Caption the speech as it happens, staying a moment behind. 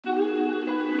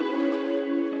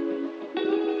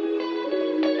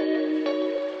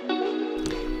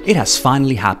It has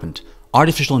finally happened.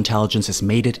 Artificial intelligence has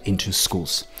made it into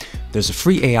schools. There's a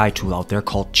free AI tool out there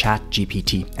called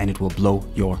ChatGPT, and it will blow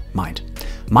your mind.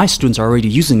 My students are already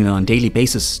using it on a daily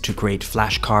basis to create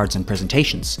flashcards and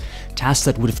presentations. Tasks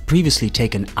that would have previously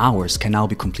taken hours can now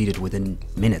be completed within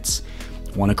minutes.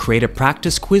 Want to create a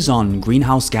practice quiz on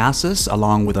greenhouse gases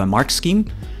along with a mark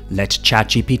scheme? Let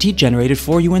ChatGPT generate it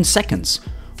for you in seconds.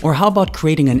 Or how about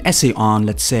creating an essay on,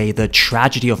 let's say, the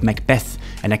tragedy of Macbeth,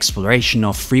 an exploration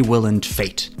of free will and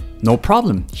fate? No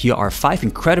problem, here are 5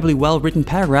 incredibly well-written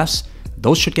paragraphs.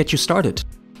 Those should get you started.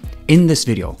 In this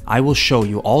video, I will show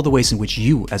you all the ways in which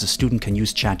you as a student can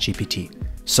use ChatGPT.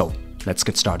 So, let's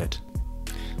get started.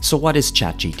 So what is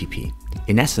ChatGPT?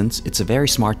 In essence, it's a very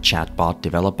smart chatbot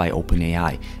developed by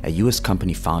OpenAI, a US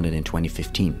company founded in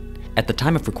 2015. At the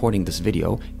time of recording this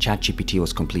video, ChatGPT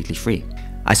was completely free.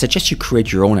 I suggest you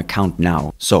create your own account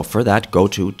now. So for that, go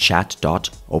to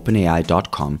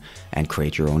chat.openai.com and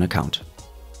create your own account.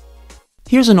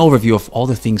 Here's an overview of all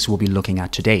the things we'll be looking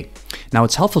at today. Now,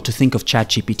 it's helpful to think of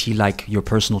ChatGPT like your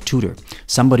personal tutor,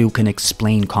 somebody who can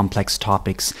explain complex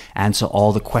topics, answer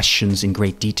all the questions in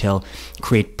great detail,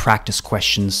 create practice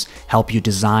questions, help you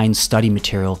design study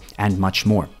material, and much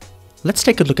more. Let's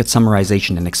take a look at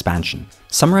summarization and expansion.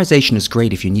 Summarization is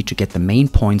great if you need to get the main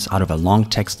points out of a long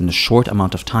text in a short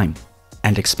amount of time.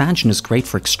 And expansion is great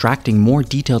for extracting more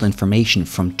detailed information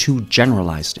from too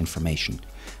generalized information.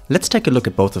 Let's take a look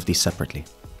at both of these separately.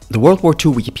 The World War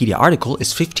II Wikipedia article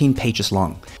is 15 pages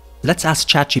long. Let's ask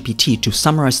ChatGPT to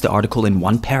summarize the article in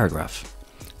one paragraph.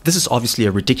 This is obviously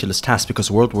a ridiculous task because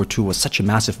World War II was such a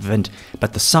massive event,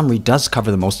 but the summary does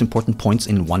cover the most important points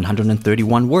in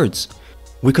 131 words.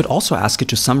 We could also ask it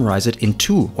to summarize it in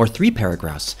 2 or 3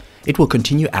 paragraphs. It will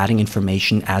continue adding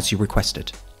information as you request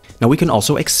it. Now we can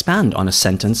also expand on a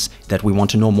sentence that we want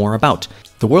to know more about.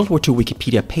 The World War II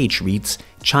Wikipedia page reads,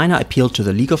 "China appealed to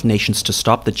the League of Nations to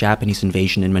stop the Japanese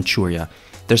invasion in Manchuria."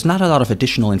 There's not a lot of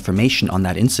additional information on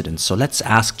that incident, so let's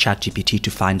ask ChatGPT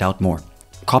to find out more.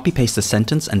 Copy-paste the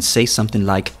sentence and say something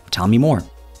like, "Tell me more."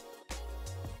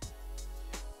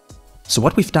 So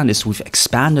what we've done is we've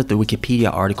expanded the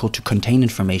Wikipedia article to contain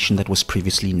information that was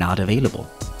previously not available.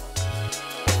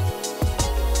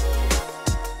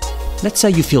 Let's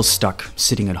say you feel stuck,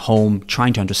 sitting at home,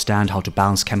 trying to understand how to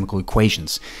balance chemical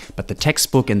equations, but the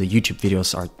textbook and the YouTube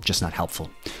videos are just not helpful.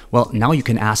 Well, now you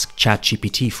can ask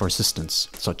ChatGPT for assistance.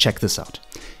 So check this out.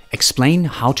 Explain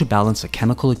how to balance a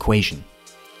chemical equation.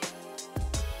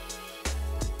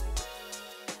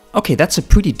 Okay, that's a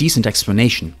pretty decent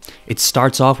explanation. It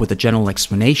starts off with a general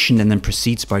explanation and then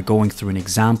proceeds by going through an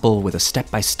example with a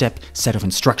step-by-step set of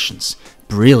instructions.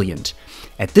 Brilliant!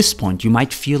 At this point, you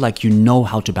might feel like you know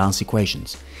how to balance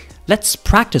equations. Let's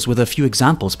practice with a few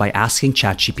examples by asking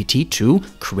ChatGPT to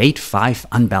create 5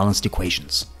 unbalanced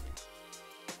equations.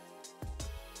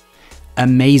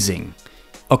 Amazing!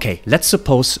 Okay, let's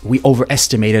suppose we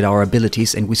overestimated our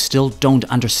abilities and we still don't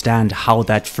understand how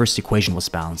that first equation was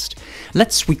balanced.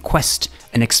 Let's request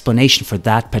an explanation for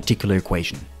that particular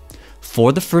equation.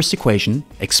 For the first equation,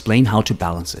 explain how to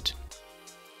balance it.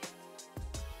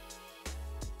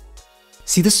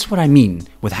 See, this is what I mean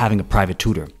with having a private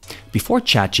tutor. Before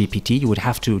ChatGPT, you would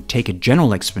have to take a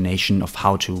general explanation of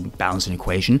how to balance an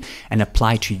equation and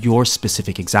apply to your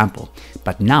specific example.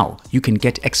 But now you can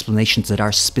get explanations that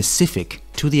are specific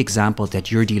to the example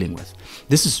that you're dealing with.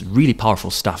 This is really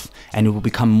powerful stuff, and it will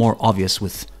become more obvious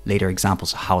with later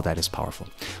examples of how that is powerful.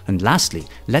 And lastly,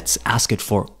 let's ask it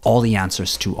for all the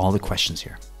answers to all the questions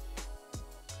here.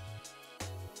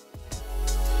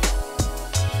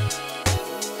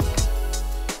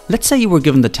 Let's say you were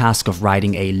given the task of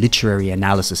writing a literary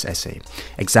analysis essay,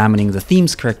 examining the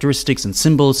themes, characteristics, and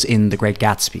symbols in The Great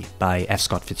Gatsby by F.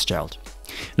 Scott Fitzgerald.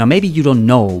 Now, maybe you don't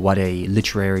know what a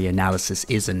literary analysis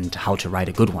is and how to write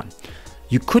a good one.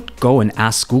 You could go and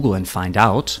ask Google and find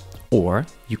out, or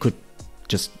you could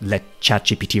just let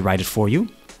ChatGPT write it for you.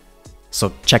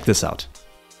 So check this out.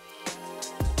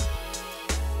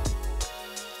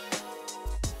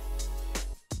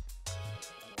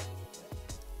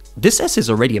 This essay is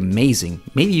already amazing.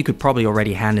 Maybe you could probably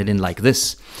already hand it in like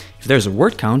this. If there's a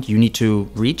word count you need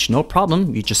to reach, no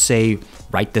problem. You just say,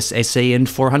 write this essay in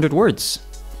 400 words.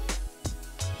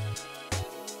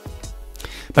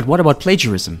 But what about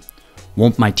plagiarism?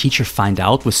 Won't my teacher find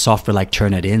out with software like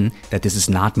Turnitin that this is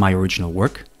not my original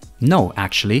work? No,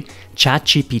 actually,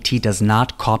 ChatGPT does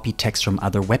not copy text from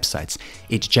other websites.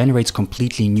 It generates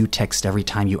completely new text every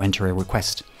time you enter a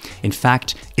request. In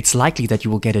fact, it's likely that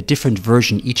you will get a different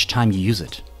version each time you use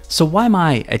it. So why am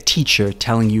I, a teacher,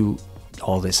 telling you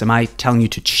all this? Am I telling you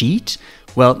to cheat?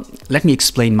 Well, let me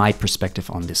explain my perspective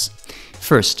on this.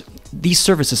 First, These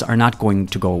services are not going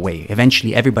to go away.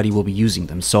 Eventually, everybody will be using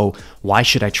them, so why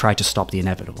should I try to stop the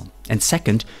inevitable? And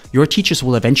second, your teachers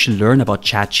will eventually learn about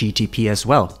ChatGPT as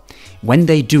well. When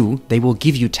they do, they will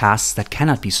give you tasks that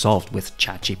cannot be solved with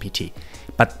ChatGPT.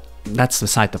 But that's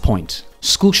beside the point.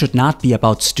 School should not be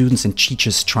about students and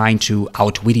teachers trying to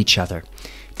outwit each other.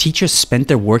 Teachers spend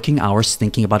their working hours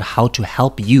thinking about how to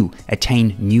help you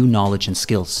attain new knowledge and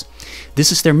skills.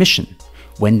 This is their mission.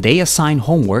 When they assign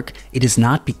homework, it is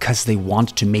not because they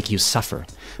want to make you suffer,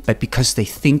 but because they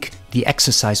think the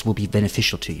exercise will be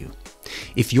beneficial to you.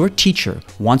 If your teacher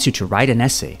wants you to write an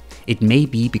essay, it may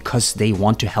be because they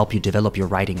want to help you develop your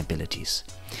writing abilities.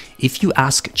 If you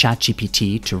ask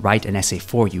ChatGPT to write an essay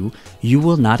for you, you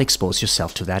will not expose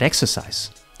yourself to that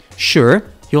exercise. Sure,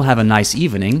 you'll have a nice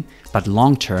evening, but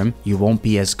long term, you won't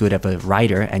be as good of a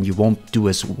writer and you won't do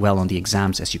as well on the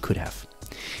exams as you could have.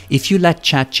 If you let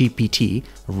ChatGPT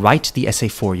write the essay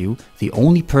for you, the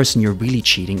only person you're really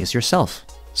cheating is yourself.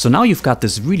 So now you've got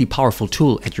this really powerful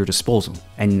tool at your disposal,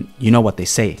 and you know what they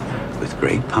say. With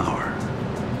great power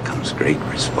comes great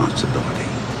responsibility.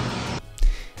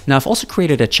 Now, I've also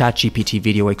created a ChatGPT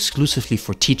video exclusively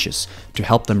for teachers to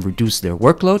help them reduce their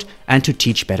workload and to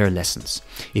teach better lessons.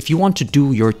 If you want to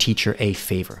do your teacher a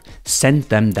favor, send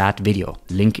them that video,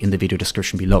 link in the video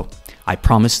description below. I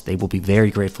promise they will be very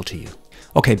grateful to you.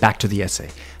 Okay, back to the essay.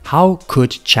 How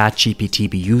could ChatGPT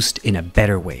be used in a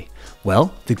better way?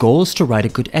 Well, the goal is to write a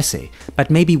good essay,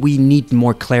 but maybe we need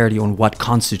more clarity on what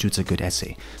constitutes a good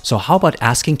essay. So how about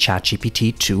asking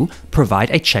ChatGPT to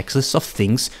provide a checklist of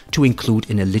things to include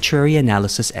in a literary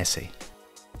analysis essay?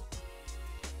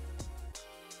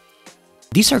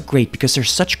 These are great because they're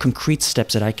such concrete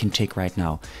steps that I can take right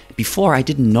now. Before, I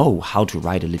didn't know how to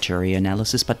write a literary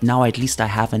analysis, but now at least I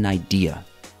have an idea.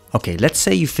 Okay, let's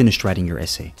say you finished writing your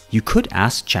essay. You could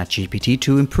ask ChatGPT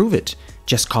to improve it.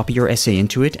 Just copy your essay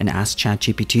into it and ask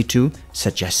ChatGPT to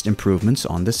suggest improvements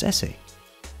on this essay.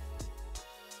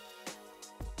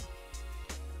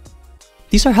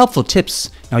 These are helpful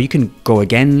tips. Now you can go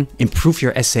again, improve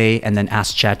your essay, and then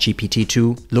ask ChatGPT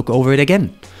to look over it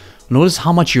again. Notice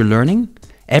how much you're learning?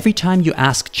 Every time you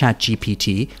ask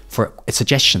ChatGPT for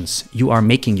suggestions, you are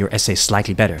making your essay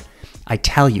slightly better. I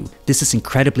tell you, this is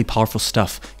incredibly powerful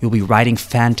stuff. You'll be writing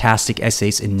fantastic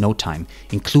essays in no time,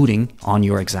 including on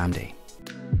your exam day.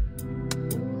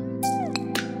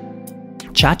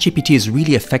 ChatGPT is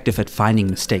really effective at finding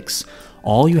mistakes.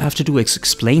 All you have to do is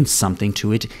explain something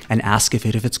to it and ask if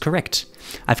it's correct.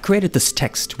 I've created this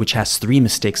text, which has 3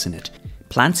 mistakes in it.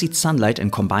 Plants eat sunlight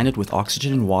and combine it with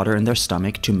oxygen and water in their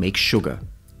stomach to make sugar.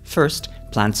 First,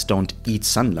 plants don't eat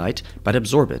sunlight, but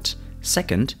absorb it.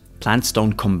 Second, plants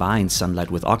don't combine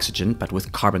sunlight with oxygen, but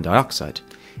with carbon dioxide.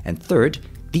 And third,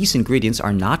 these ingredients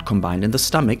are not combined in the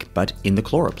stomach, but in the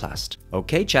chloroplast.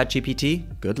 Okay,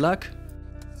 ChatGPT, good luck.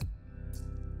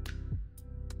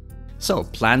 So,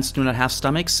 plants do not have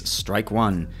stomachs? Strike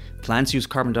 1. Plants use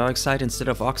carbon dioxide instead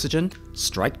of oxygen?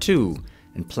 Strike 2.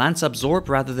 And plants absorb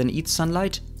rather than eat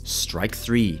sunlight? Strike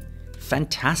 3.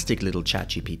 Fantastic little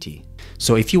ChatGPT.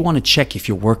 So if you want to check if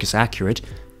your work is accurate,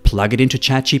 plug it into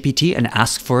ChatGPT and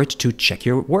ask for it to check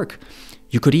your work.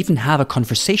 You could even have a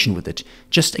conversation with it.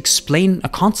 Just explain a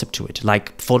concept to it,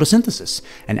 like photosynthesis,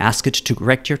 and ask it to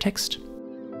correct your text.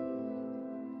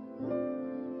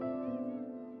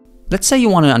 Let's say you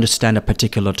want to understand a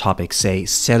particular topic, say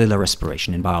cellular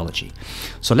respiration in biology.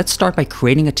 So let's start by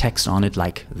creating a text on it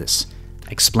like this.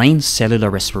 Explain cellular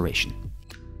respiration.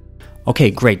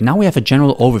 Okay, great. Now we have a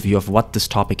general overview of what this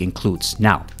topic includes.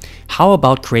 Now, how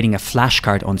about creating a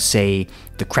flashcard on, say,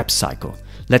 the Krebs cycle?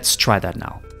 Let's try that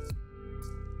now.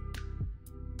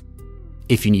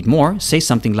 If you need more, say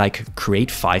something like create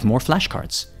 5 more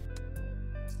flashcards.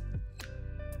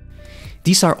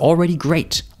 These are already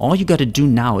great. All you gotta do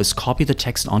now is copy the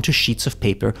text onto sheets of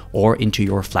paper or into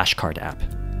your flashcard app.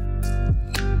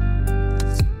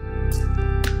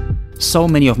 So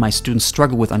many of my students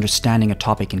struggle with understanding a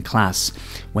topic in class.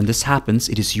 When this happens,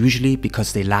 it is usually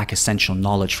because they lack essential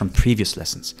knowledge from previous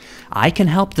lessons. I can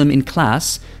help them in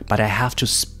class, but I have to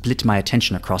split my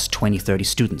attention across 20-30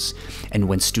 students. And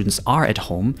when students are at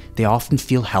home, they often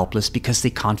feel helpless because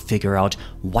they can't figure out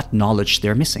what knowledge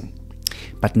they're missing.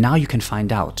 But now you can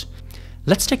find out.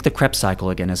 Let's take the Krebs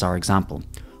cycle again as our example.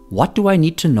 What do I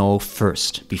need to know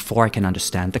first before I can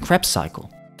understand the Krebs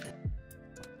cycle?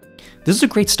 This is a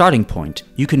great starting point.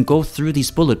 You can go through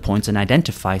these bullet points and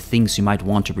identify things you might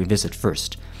want to revisit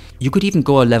first. You could even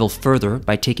go a level further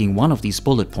by taking one of these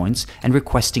bullet points and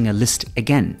requesting a list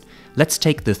again. Let's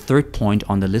take the third point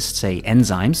on the list, say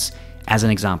enzymes, as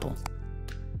an example.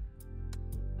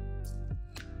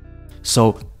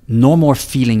 So, no more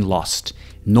feeling lost.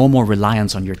 No more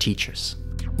reliance on your teachers.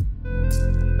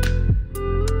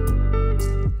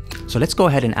 So let's go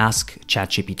ahead and ask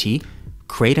ChatGPT,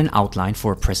 create an outline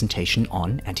for a presentation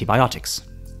on antibiotics.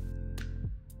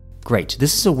 Great,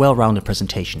 this is a well-rounded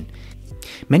presentation.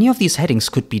 Many of these headings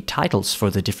could be titles for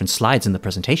the different slides in the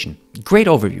presentation. Great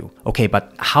overview. Okay,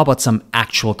 but how about some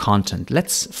actual content?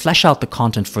 Let's flesh out the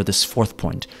content for this fourth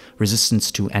point,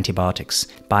 resistance to antibiotics,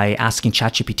 by asking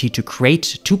ChatGPT to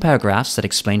create 2 paragraphs that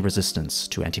explain resistance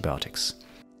to antibiotics.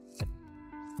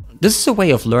 This is a way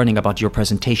of learning about your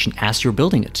presentation as you're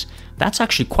building it. That's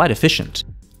actually quite efficient.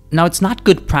 Now, it's not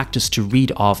good practice to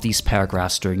read off these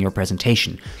paragraphs during your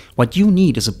presentation. What you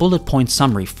need is a bullet point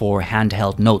summary for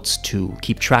handheld notes to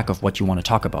keep track of what you want to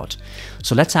talk about.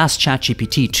 So let's ask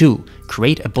ChatGPT to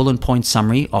create a bullet point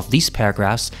summary of these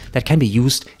paragraphs that can be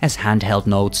used as handheld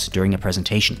notes during a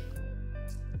presentation.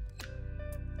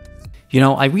 You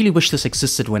know, I really wish this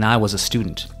existed when I was a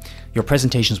student. Your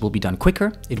presentations will be done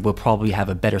quicker, it will probably have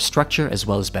a better structure as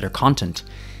well as better content.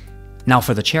 Now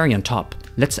for the cherry on top,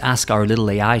 let's ask our little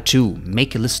AI to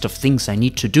make a list of things I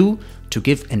need to do to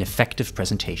give an effective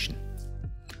presentation.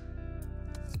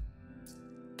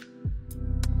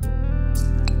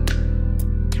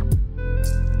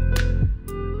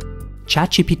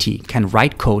 ChatGPT can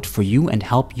write code for you and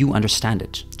help you understand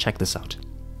it. Check this out.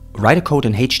 Write a code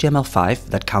in HTML5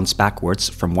 that counts backwards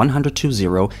from 100 to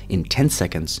 0 in 10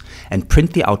 seconds and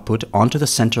print the output onto the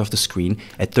center of the screen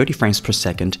at 30 frames per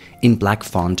second in black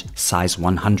font size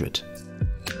 100.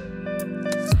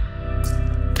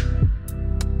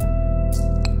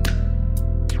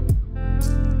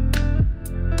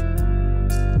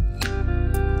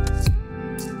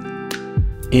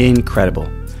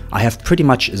 Incredible. I have pretty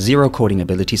much zero coding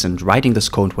abilities and writing this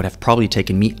code would have probably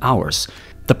taken me hours.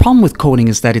 The problem with coding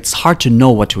is that it's hard to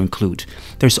know what to include.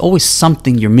 There's always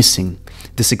something you're missing.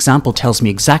 This example tells me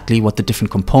exactly what the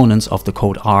different components of the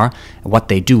code are, what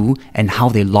they do, and how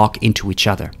they lock into each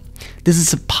other. This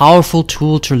is a powerful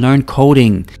tool to learn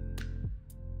coding.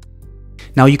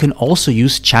 Now you can also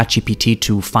use ChatGPT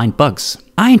to find bugs.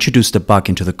 I introduced a bug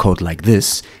into the code like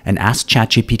this and asked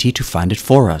ChatGPT to find it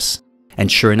for us. And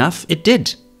sure enough, it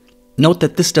did. Note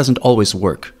that this doesn't always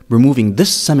work. Removing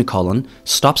this semicolon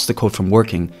stops the code from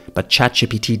working, but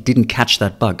ChatGPT didn't catch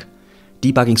that bug.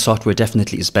 Debugging software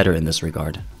definitely is better in this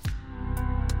regard.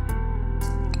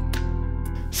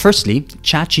 Firstly,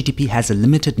 ChatGPT has a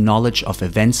limited knowledge of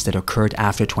events that occurred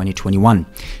after 2021.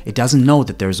 It doesn't know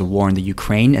that there is a war in the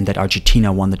Ukraine and that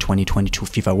Argentina won the 2022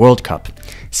 FIFA World Cup.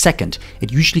 Second,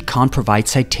 it usually can't provide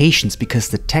citations because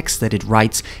the text that it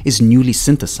writes is newly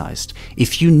synthesized.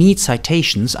 If you need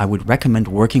citations, I would recommend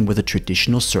working with a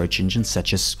traditional search engine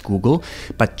such as Google,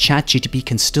 but ChatGPT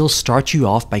can still start you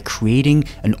off by creating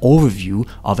an overview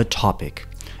of a topic.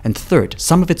 And third,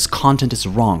 some of its content is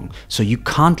wrong, so you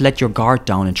can't let your guard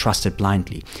down and trust it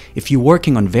blindly. If you're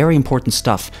working on very important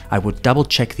stuff, I would double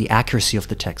check the accuracy of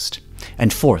the text.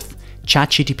 And fourth,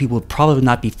 ChatGPT will probably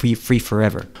not be free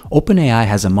forever. OpenAI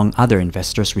has, among other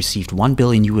investors, received $1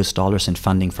 billion in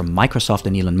funding from Microsoft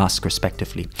and Elon Musk,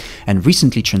 respectively, and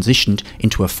recently transitioned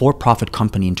into a for-profit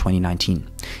company in 2019.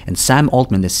 And Sam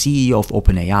Altman, the CEO of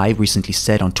OpenAI, recently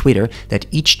said on Twitter that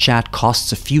each chat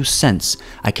costs a few cents.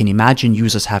 I can imagine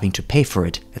users having to pay for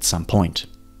it at some point.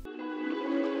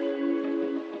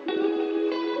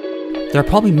 There are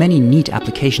probably many neat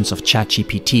applications of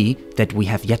ChatGPT that we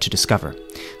have yet to discover.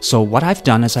 So what I've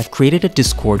done is I've created a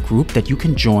Discord group that you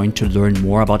can join to learn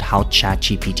more about how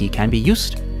ChatGPT can be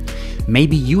used.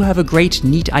 Maybe you have a great,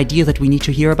 neat idea that we need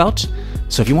to hear about?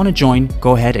 So if you want to join,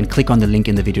 go ahead and click on the link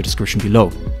in the video description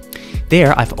below.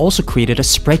 There, I've also created a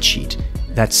spreadsheet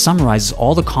that summarizes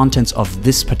all the contents of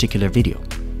this particular video.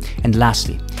 And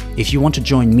lastly, if you want to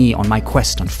join me on my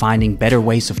quest on finding better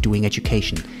ways of doing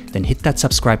education, then hit that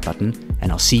subscribe button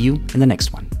and I'll see you in the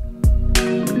next one.